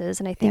experiences,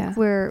 and I think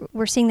Yeah.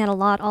 we're seeing that a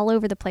lot all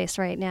over the place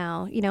right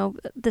now. You know,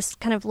 this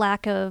kind of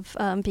lack of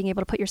being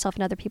able to put yourself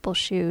in other people's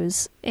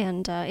shoes,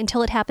 and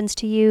until it happens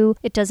to you,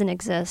 it doesn't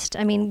exist.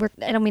 I mean,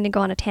 I don't mean to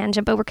go on a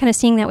tangent, but we're kind of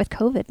seeing that with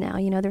COVID now.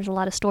 You know, there's a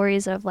lot of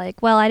stories of like,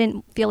 well, I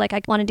didn't feel like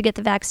I wanted to get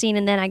the vaccine,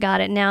 and then I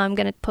got it. Now I'm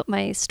going to put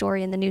my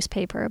story in the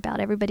newspaper about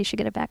everybody should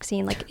get a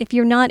vaccine. Like, if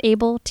you're not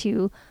able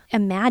to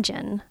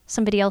imagine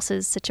somebody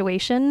else's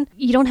situation,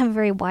 you don't have a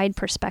very wide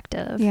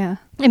perspective. Yeah.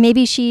 And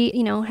maybe she,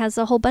 has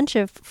a whole bunch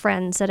of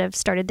friends that have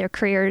started their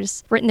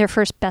careers, written their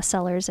first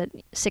bestsellers at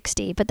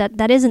 60, but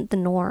that isn't the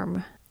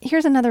norm.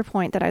 Here's another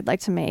point that I'd like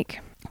to make.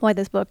 Why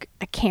this book,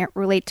 I can't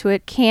relate to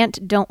it,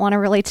 don't want to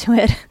relate to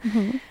it.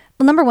 Mm-hmm.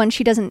 Well, number one,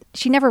 she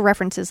never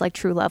references like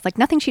true love. Like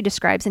nothing she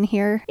describes in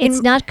here.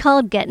 It's not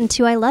called Getting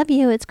to I Love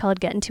You. It's called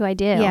Getting to I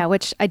Do. Yeah,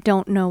 which I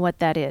don't know what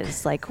that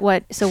is. Like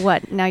what? So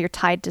what? Now you're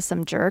tied to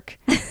some jerk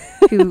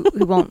who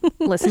won't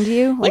listen to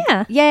you? Like,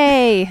 Yeah.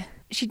 Yay.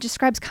 She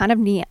describes kind of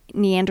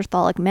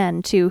Neanderthalic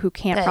men too who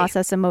can't Hey.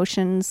 process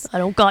emotions. I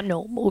don't got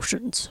no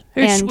emotions.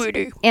 Hey, and,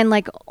 sweetie. And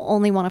like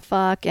only want to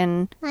fuck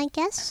and I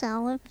guess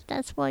so, if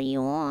that's what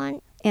you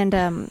want.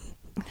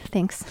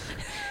 thanks.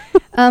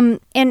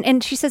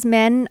 And she says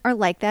men are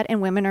like that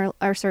and women are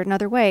a certain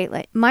other way.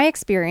 Like my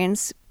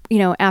experience,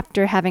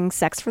 after having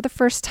sex for the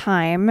first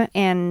time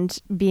and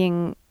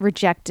being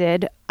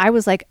rejected, I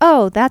was like,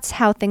 oh, that's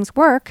how things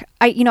work.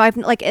 I've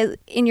like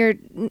in your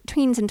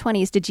tweens and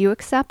 20s, did you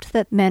accept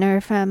that men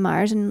are from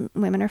Mars and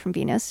women are from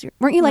Venus?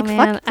 Weren't you like,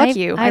 fuck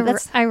you? I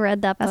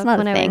read that book that's not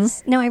when a I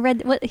thing. I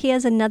read he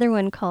has another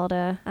one called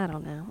I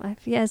don't know.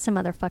 He has some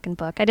other fucking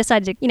book. I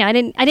decided to, I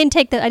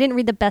didn't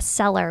read the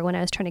bestseller when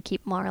I was trying to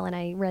keep Marlon.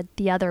 I read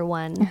the other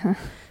one. Uh-huh.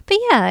 But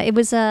yeah, it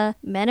was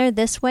men are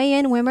this way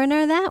and women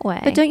are that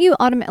way. But don't you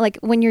like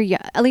when you're young,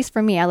 at least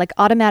for me, I like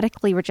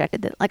automatically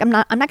rejected it. Like I'm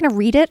not going to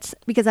read it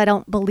because I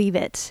don't believe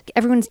it.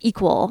 Everyone's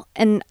equal,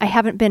 and I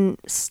haven't been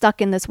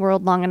stuck in this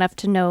world long enough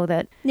to know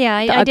that.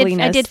 Yeah, the I did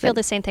ugliness feel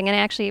the same thing, and I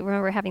actually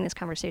remember having this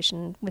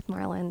conversation with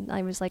Marlon.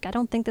 I was like, I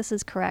don't think this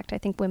is correct. I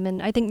think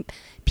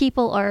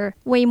people are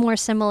way more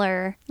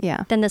similar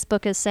Yeah. than this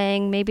book is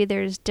saying. Maybe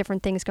there's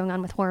different things going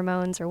on with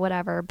hormones or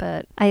whatever,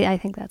 but I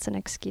think that's an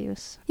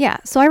excuse. Yeah,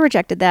 so I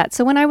rejected that.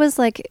 So when I was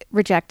like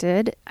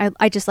rejected,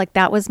 I just like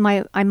that was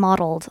I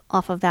modeled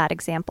off of that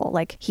example.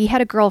 Like he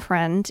had a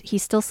girlfriend, he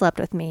still slept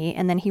with me,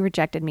 and then he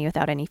rejected me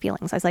without any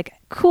feelings. I was like,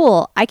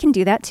 cool, I can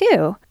do that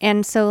too.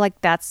 And so like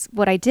that's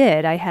what I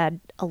did. I had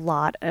a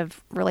lot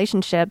of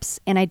relationships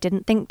and I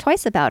didn't think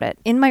twice about it.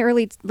 In my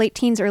late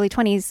teens, early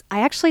 20s, I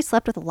actually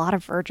slept with a lot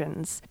of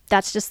virgins.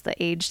 That's just the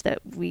age that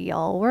we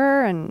all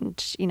were,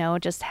 and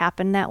it just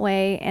happened that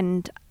way.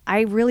 And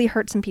I really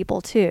hurt some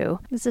people too.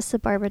 Is this the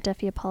Barbara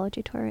Duffy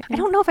apology tour right now? I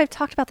don't know if I've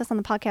talked about this on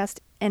the podcast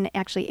and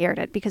actually aired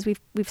it because we've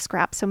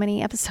scrapped so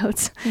many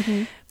episodes.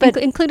 Mm-hmm. But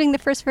including the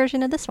first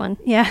version of this one.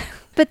 yeah,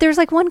 but there's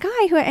like one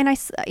guy who, and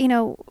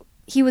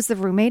he was the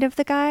roommate of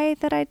the guy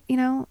that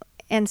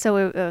and so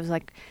it was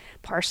like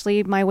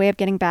partially my way of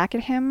getting back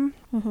at him,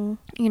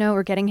 Mm-hmm.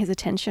 or getting his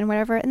attention,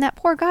 whatever. And that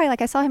poor guy,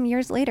 like I saw him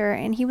years later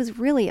and he was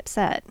really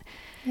upset.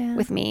 Yeah.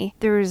 With me.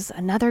 There's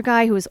another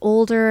guy who was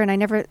older and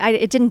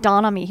it didn't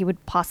dawn on me he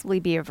would possibly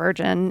be a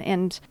virgin,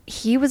 and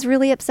he was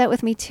really upset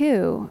with me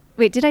too.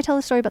 Wait, did I tell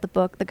the story about the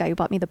book, the guy who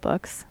bought me the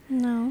books?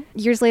 No.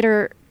 Years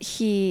later,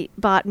 he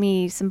bought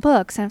me some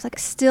books and I was like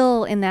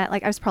still in that,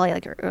 like I was probably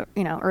like,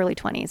 early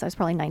 20s. I was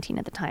probably 19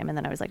 at the time, and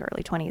then I was like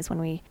early 20s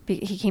when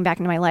he came back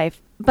into my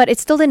life. But it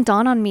still didn't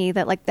dawn on me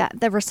that like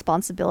the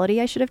responsibility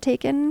I should have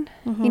taken,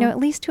 at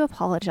least to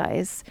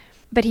apologize.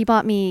 But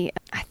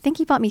I think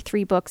he bought me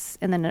 3 books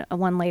and then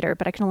one later,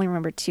 but I can only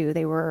remember 2.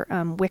 They were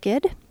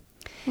Wicked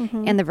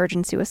and The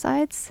Virgin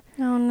Suicides.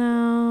 Oh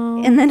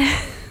no.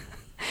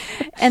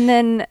 And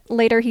then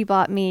later he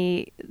bought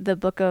me the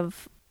book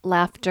of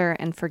Laughter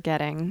and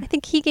Forgetting. I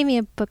think he gave me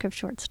a book of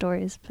short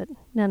stories, but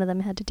none of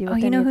them had to do with Oh,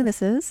 you know any who of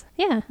this is?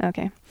 Yeah.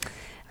 Okay.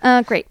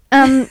 Great.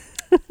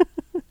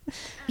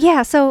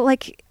 Yeah, so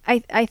like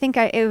I think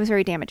it was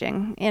very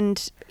damaging.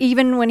 And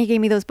even when he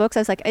gave me those books, I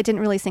was like, it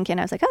didn't really sink in.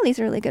 I was like, oh, these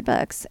are really good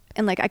books.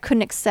 And like, I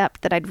couldn't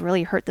accept that I'd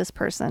really hurt this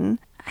person.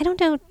 I don't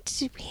know.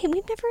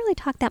 We've never really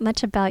talked that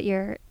much about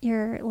your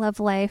love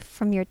life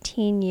from your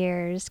teen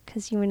years,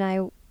 because you and I,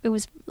 it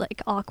was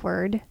like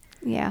awkward.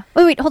 Yeah.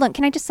 Wait, hold on.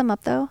 Can I just sum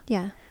up though?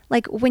 Yeah.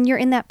 Like when you're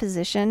in that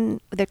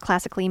position, the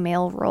classically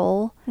male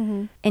role,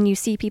 and you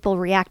see people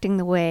reacting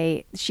the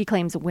way she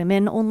claims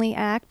women only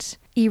act,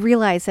 you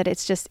realize that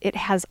it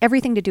has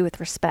everything to do with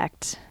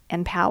respect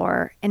and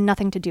power and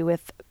nothing to do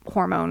with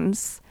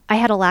hormones. I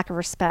had a lack of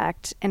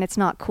respect, and it's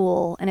not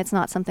cool, and it's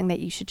not something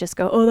that you should just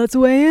go, oh, that's the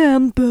way I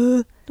am.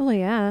 Buh. Oh,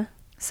 yeah.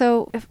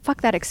 So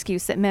fuck that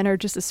excuse that men are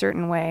just a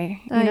certain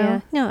way. You know?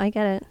 Yeah. No, I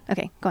get it.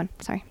 Okay, go on.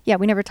 Sorry. Yeah,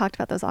 we never talked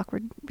about those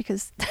awkward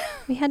because...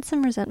 We had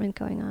some resentment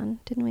going on,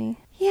 didn't we?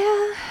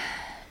 Yeah.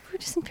 We're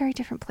just in very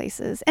different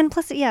places. And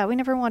plus, yeah, we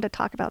never wanted to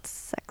talk about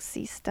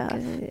sexy stuff.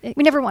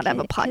 We never wanted to have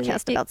a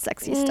podcast about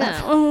sexy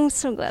stuff. No, I'm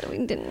so glad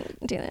we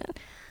didn't do that.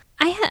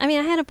 I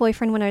had a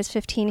boyfriend when I was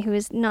 15 who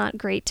was not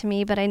great to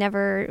me, but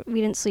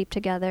we didn't sleep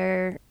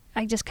together.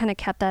 I just kind of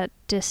kept that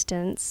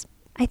distance.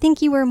 I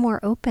think you were more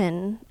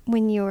open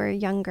when you were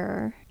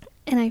younger,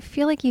 and I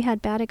feel like you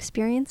had bad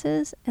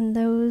experiences, and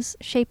those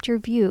shaped your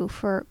view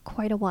for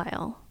quite a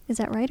while. Is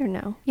that right or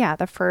no? Yeah,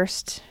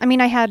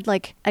 I had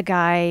like a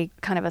guy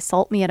kind of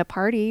assault me at a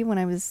party when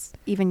I was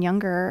even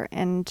younger,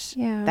 and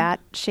that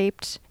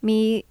shaped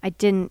me. I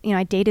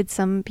dated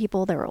some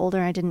people that were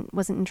older.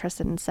 Wasn't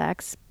interested in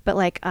sex, but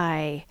like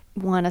I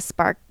won a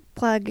spark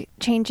plug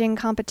changing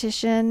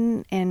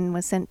competition and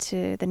was sent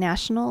to the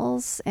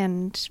nationals,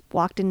 and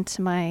walked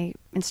into my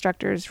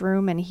instructor's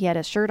room and he had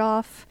his shirt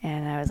off,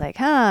 and I was like,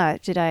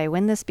 did I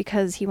win this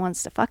because he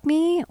wants to fuck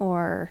me?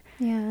 Or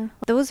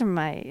those are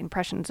my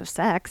impressions of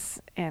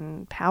sex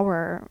and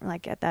power,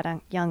 like at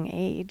that young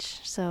age.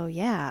 So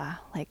yeah,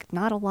 like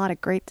not a lot of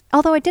great,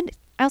 although I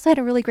also had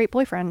a really great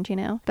boyfriend,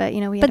 but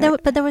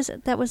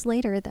that was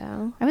later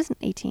though. I was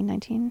 18,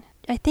 19.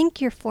 I think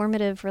your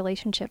formative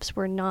relationships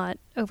were not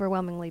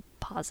overwhelmingly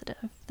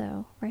positive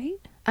though, right?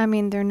 I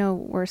mean, they're no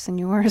worse than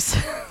yours.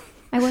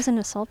 I wasn't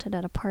assaulted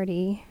at a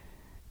party.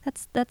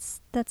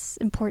 That's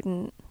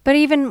important. But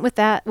even with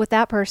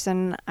that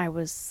person, I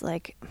was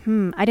like,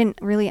 I didn't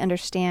really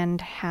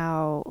understand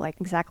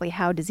exactly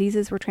how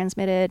diseases were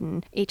transmitted,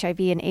 and HIV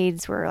and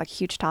AIDS were like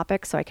huge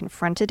topics. So I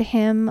confronted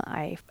him.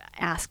 I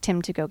asked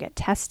him to go get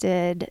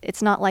tested.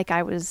 It's not like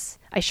I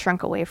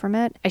shrunk away from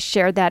it. I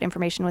shared that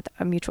information with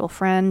a mutual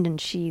friend, and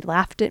she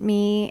laughed at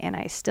me, and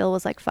I still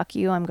was like, fuck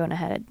you, I'm going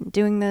ahead and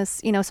doing this.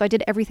 So I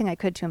did everything I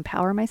could to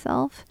empower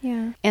myself.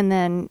 Yeah. And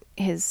then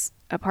his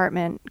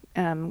apartment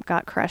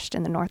got crushed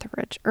in the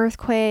Northridge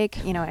earthquake.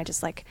 I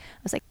was like,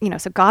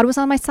 so God was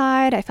on my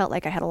side. I felt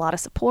like I had a lot of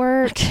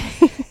support.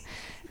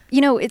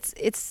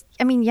 It's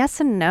yes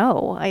and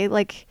no.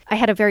 I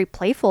had a very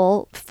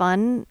playful,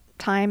 fun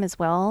time as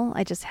well.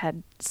 I just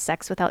had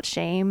sex without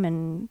shame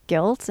and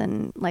guilt,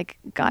 and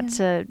got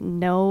to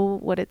know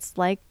what it's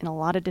like in a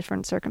lot of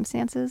different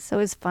circumstances. So it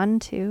was fun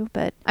too.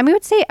 But I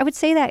would say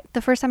that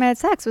the first time I had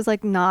sex was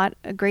not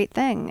a great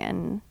thing,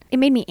 and it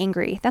made me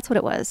angry. That's what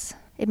it was.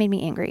 It made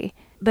me angry.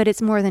 But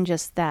it's more than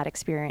just that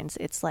experience.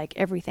 It's like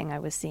everything I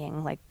was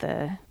seeing, like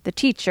the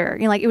teacher,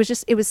 it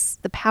was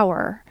the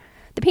power,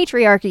 the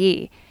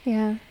patriarchy.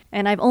 Yeah.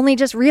 And I've only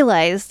just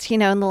realized, in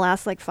the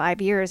last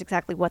 5 years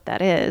exactly what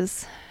that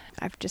is.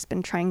 I've just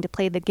been trying to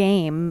play the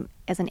game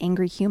as an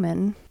angry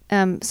human.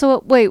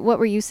 So wait, what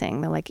were you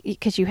saying though?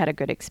 Because you had a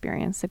good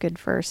experience, a good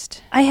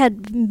first. I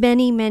had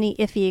many, many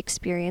iffy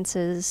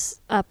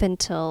experiences up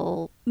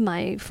until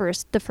the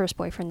first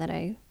boyfriend that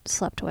I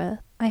slept with.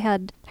 I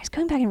was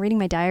going back and reading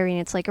my diary, and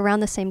it's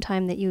around the same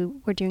time that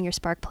you were doing your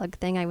spark plug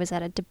thing, I was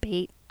at a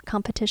debate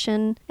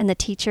competition, and the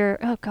teacher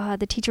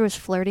was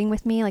flirting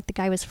with me. The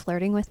guy was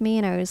flirting with me,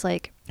 and I was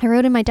I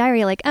wrote in my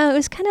diary it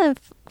was kind of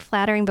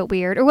flattering but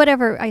weird, or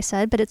whatever I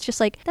said, but it's just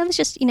that was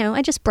just,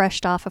 I just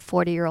brushed off a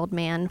 40-year-old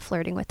man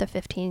flirting with a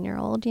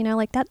 15-year-old,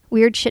 that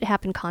weird shit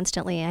happened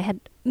constantly. I had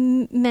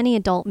many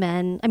adult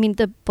men.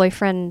 The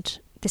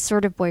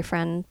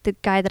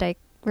guy that I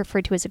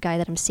referred to as a guy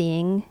that I'm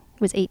seeing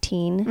was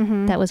 18.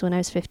 Mm-hmm. That was when I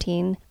was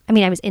 15.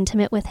 I was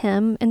intimate with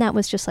him, and that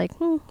was just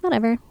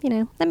whatever,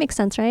 that makes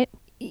sense, right?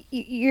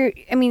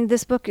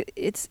 This book,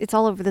 it's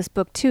all over this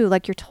book too.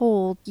 You're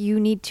told you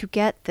need to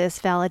get this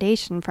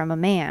validation from a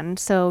man.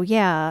 So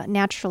yeah,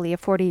 naturally a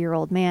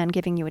 40-year-old man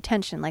giving you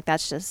attention,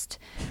 that's just,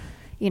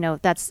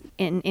 that's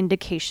an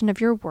indication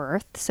of your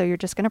worth. So you're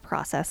just going to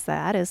process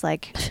that as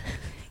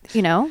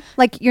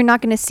you're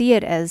not going to see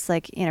it as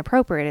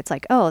inappropriate.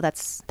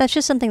 It's that's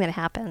just something that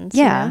happens.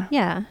 Yeah.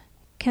 Yeah.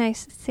 Can I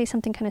say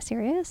something kind of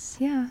serious?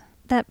 Yeah.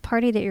 That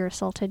party that you were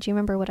assaulted, do you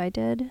remember what I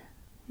did?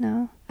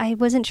 No. I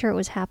wasn't sure it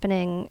was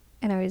happening,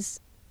 and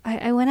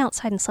I went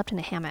outside and slept in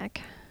a hammock.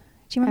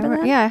 Do you remember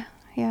that? Yeah.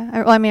 Yeah.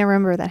 I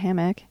remember that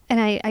hammock. And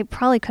I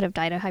probably could have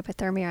died of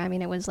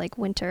hypothermia. It was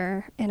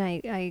winter, and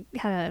I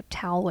had a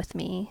towel with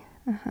me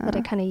that I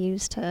kind of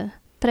used to,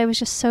 but I was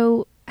just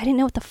I didn't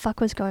know what the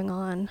fuck was going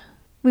on.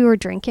 We were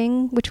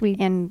drinking, which we...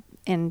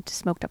 And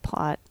smoked a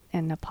pot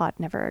and a pot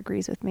never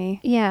agrees with me.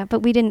 Yeah,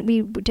 but we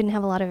didn't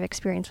have a lot of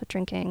experience with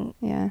drinking.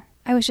 Yeah.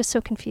 I was just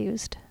so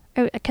confused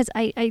because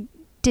I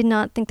did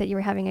not think that you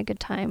were having a good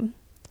time,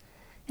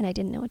 and I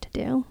didn't know what to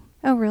do.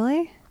 Oh,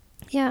 really?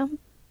 Yeah.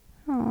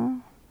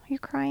 Oh, are you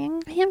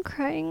crying? I am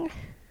crying.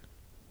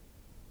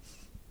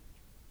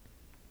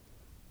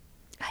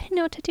 I didn't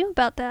know what to do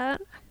about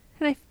that.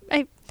 And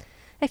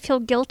I feel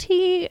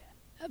guilty,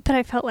 but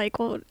I felt like,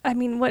 well, I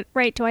mean, what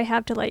right do I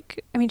have to,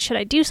 like, I mean, should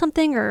I do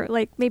something? Or,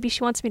 like, maybe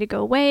she wants me to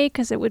go away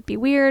because it would be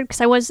weird.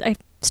 Because I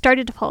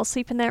started to fall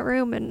asleep in that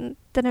room, and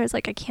then I was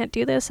like, I can't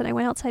do this. And I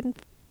went outside and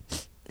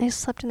I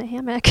slept in a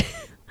hammock.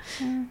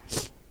 Yeah.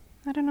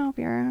 I don't know,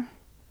 Vera.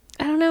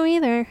 I don't know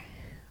either.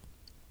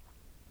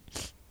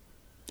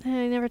 I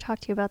never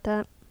talked to you about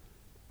that.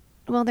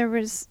 Well, there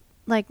was,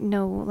 like,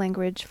 no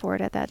language for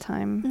it at that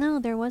time. No,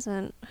 there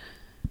wasn't.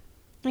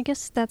 I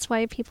guess that's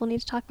why people need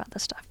to talk about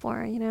this stuff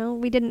more, you know?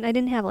 I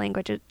didn't have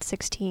language at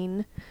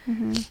 16.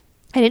 Mm-hmm.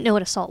 I didn't know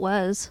what assault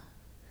was.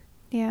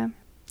 Yeah.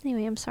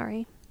 Anyway, I'm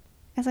sorry.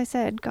 As I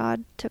said,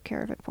 God took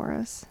care of it for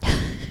us.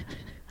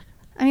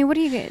 I mean, what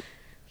are you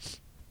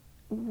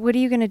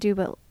going to do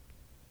but,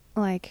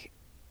 like,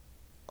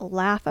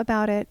 laugh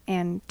about it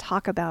and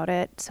talk about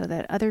it so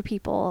that other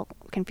people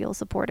can feel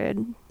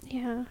supported?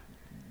 Yeah.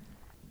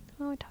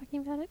 Oh, we're talking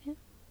about it now.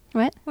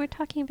 What? We're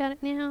talking about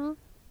it now.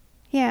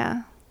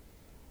 Yeah.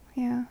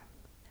 Yeah.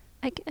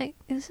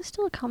 Is this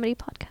still a comedy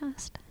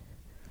podcast?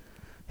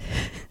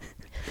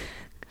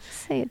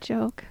 Say a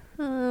joke.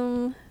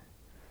 When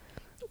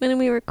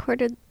we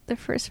recorded the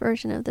first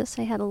version of this,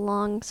 I had a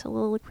long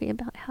soliloquy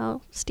about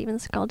how Steven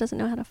Seagal doesn't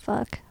know how to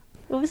fuck.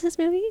 What was this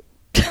movie?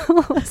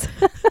 Wings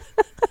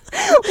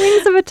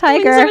of a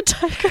Tiger. Wings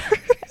of a Tiger.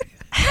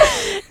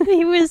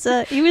 He was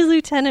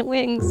Lieutenant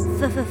Wings.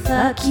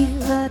 Fuck you,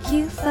 fuck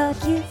you,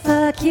 fuck you,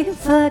 fuck you,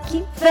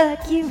 fuck you,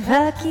 fuck you,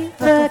 fuck you,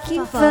 fuck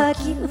you, fuck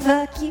you,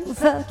 fuck you,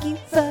 fuck you,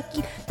 fuck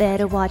you.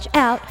 Better watch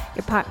out,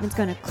 your apartment's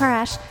gonna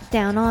crash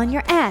down on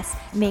your ass,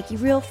 make you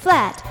real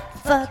flat.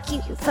 Fuck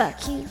you,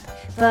 fuck you,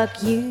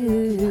 fuck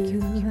you,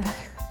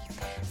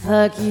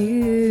 fuck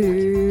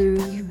you,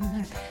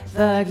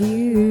 fuck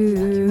you,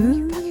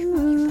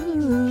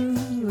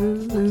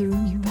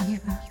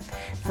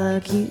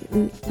 fuck you, fuck you,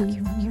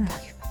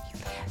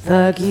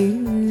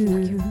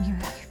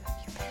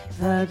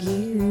 fuck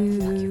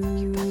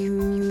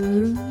you.